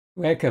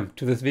Welcome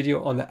to this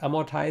video on the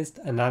amortized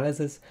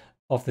analysis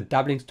of the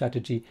doubling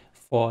strategy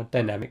for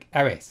dynamic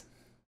arrays.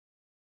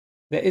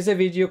 There is a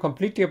video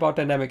completely about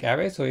dynamic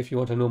arrays, so if you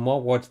want to know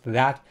more what's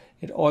that,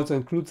 it also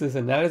includes this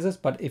analysis,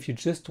 but if you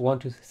just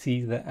want to see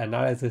the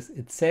analysis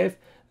itself,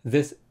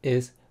 this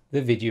is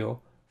the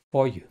video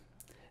for you.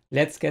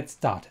 Let's get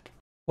started.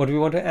 What we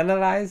want to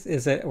analyze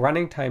is a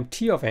running time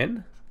T of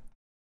n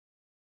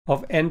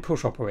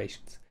push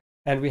operations,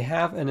 and we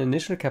have an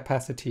initial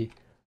capacity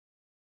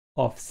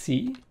of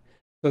C.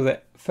 So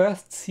the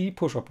first C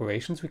push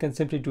operations we can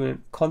simply do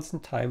in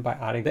constant time by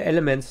adding the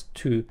elements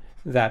to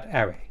that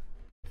array.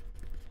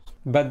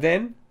 But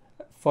then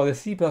for the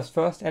C plus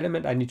first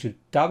element, I need to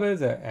double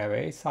the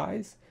array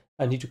size.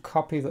 I need to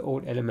copy the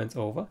old elements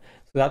over.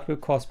 So that will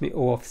cost me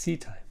O of C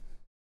time.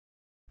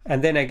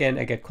 And then again,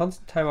 I get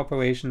constant time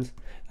operations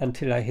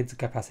until I hit the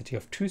capacity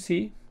of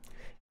 2C.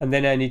 And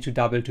then I need to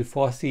double to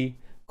 4C,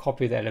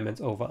 copy the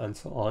elements over and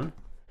so on.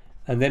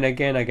 And then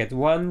again, I get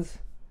ones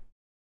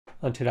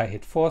until I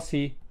hit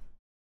 4C,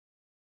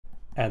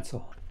 and so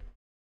on.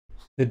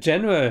 The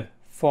general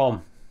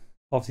form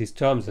of these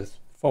terms is,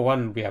 for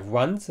one, we have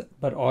ones,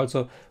 but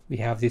also we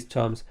have these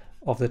terms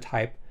of the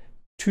type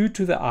 2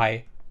 to the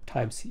I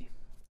times C.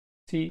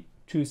 C,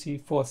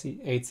 2C,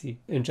 4C, 8C,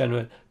 in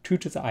general, 2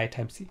 to the I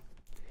times C.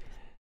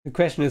 The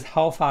question is,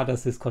 how far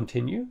does this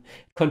continue?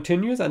 It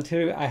continues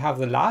until I have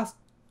the last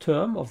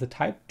term of the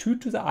type 2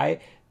 to the I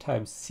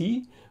times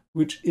C,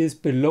 which is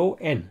below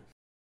n.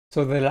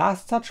 So the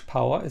last such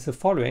power is the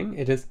following.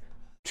 It is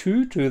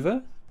 2 to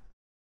the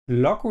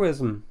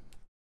logarithm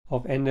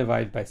of n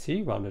divided by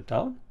c, rounded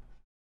down,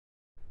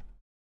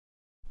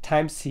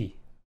 times c.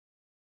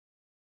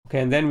 Okay,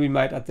 and then we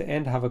might at the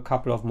end have a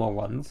couple of more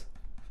ones.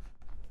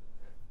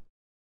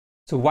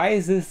 So why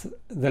is this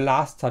the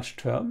last such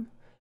term?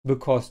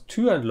 Because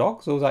 2 and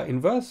log, those are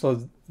inverse.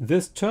 So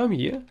this term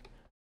here,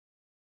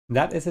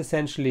 that is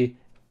essentially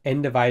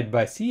n divided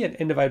by c, and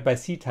n divided by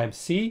c times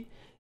c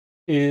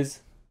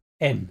is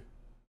n.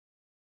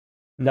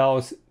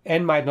 Now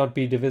n might not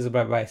be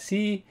divisible by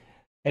c,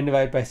 n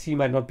divided by c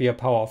might not be a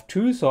power of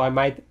 2, so I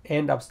might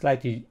end up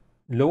slightly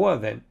lower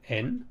than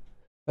n,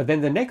 but then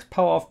the next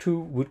power of 2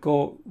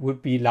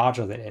 would be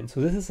larger than n.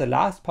 So this is the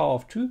last power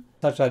of 2,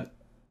 such that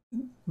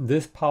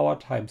this power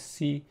times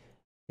c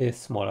is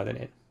smaller than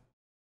n.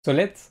 So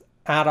let's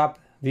add up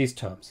these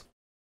terms.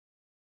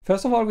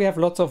 First of all, we have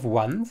lots of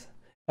ones,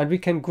 and we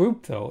can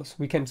group those.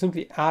 We can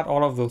simply add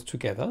all of those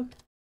together.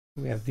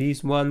 We have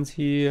these ones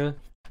here,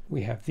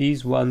 we have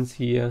these ones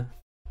here,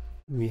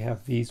 we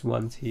have these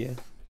ones here,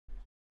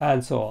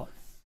 and so on.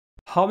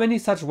 How many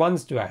such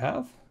ones do I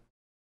have?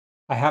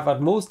 I have at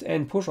most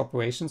n push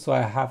operations, so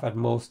I have at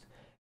most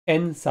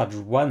n such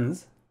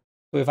ones.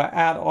 So if I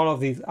add all of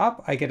these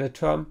up, I get a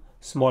term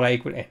smaller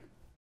equal n.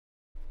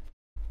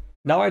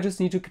 Now I just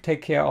need to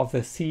take care of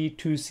the C,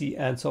 2C,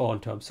 and so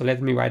on terms. So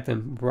let me write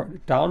them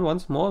down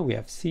once more. We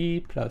have C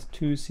plus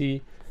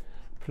 2C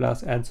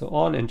plus and so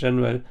on. In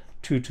general,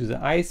 2 to the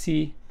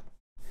IC,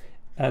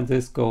 and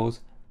this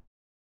goes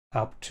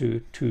up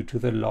to 2 to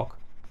the log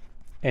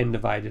n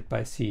divided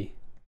by c.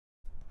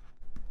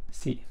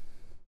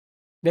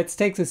 Let's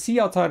take the c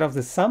outside of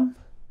the sum.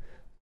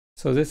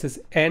 So this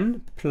is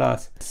n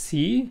plus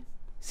c,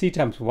 c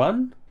times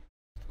 1,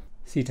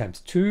 c times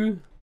 2,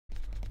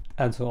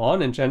 and so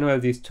on. In general,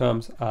 these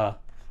terms are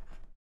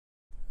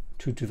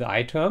 2 to the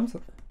I terms,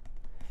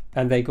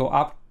 and they go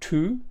up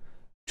to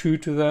 2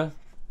 to the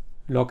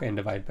log n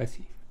divided by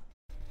c.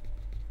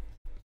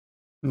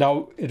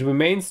 Now it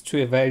remains to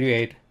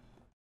evaluate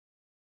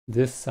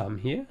this sum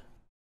here,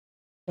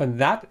 and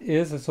that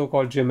is a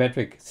so-called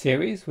geometric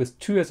series with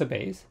 2 as a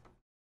base,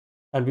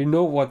 and we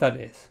know what that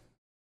is.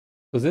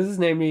 So this is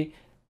namely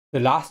the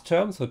last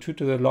term, so 2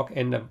 to the log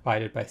n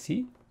divided by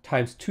c,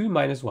 times 2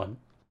 minus 1.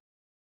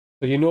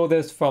 So you know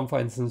this from, for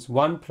instance,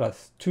 1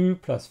 plus 2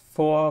 plus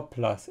 4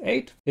 plus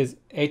 8 is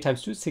 8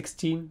 times 2,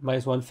 16,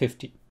 minus 1,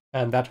 50.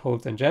 And that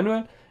holds in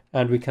general,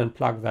 and we can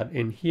plug that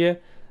in here.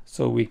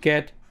 So we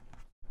get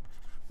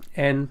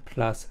n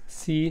plus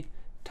c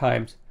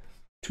times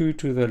 2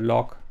 to the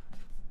log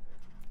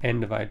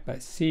n divided by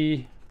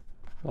c,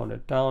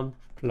 rounded down,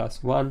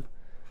 plus 1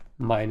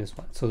 minus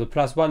 1. So the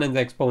plus 1 in the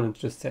exponent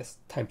just says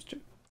times 2.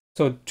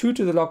 So 2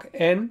 to the log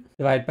n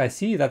divided by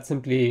c, that's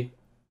simply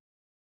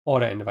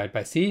order n divided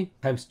by c,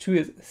 times 2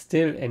 is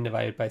still n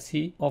divided by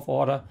c of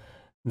order.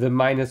 The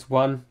minus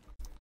 1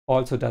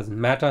 also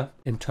doesn't matter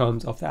in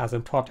terms of the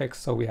asymptotics.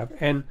 So we have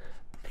n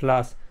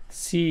plus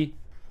c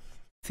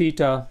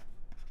theta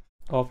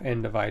of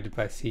n divided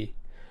by c,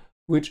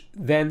 which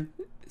then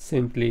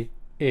simply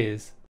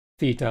is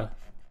theta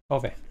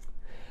of n.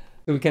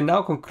 So we can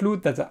now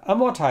conclude that the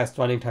amortized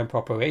running time per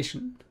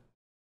operation,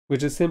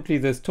 which is simply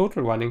this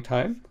total running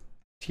time,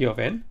 T of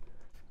n,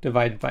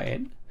 divided by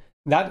n,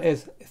 that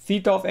is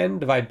theta of n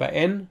divided by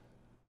n.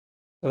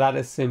 So that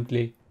is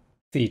simply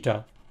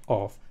theta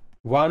of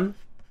 1.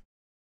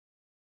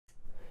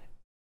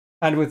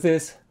 And with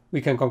this,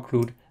 we can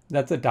conclude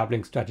that the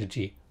doubling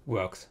strategy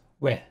works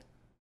well.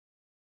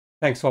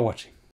 Thanks for watching.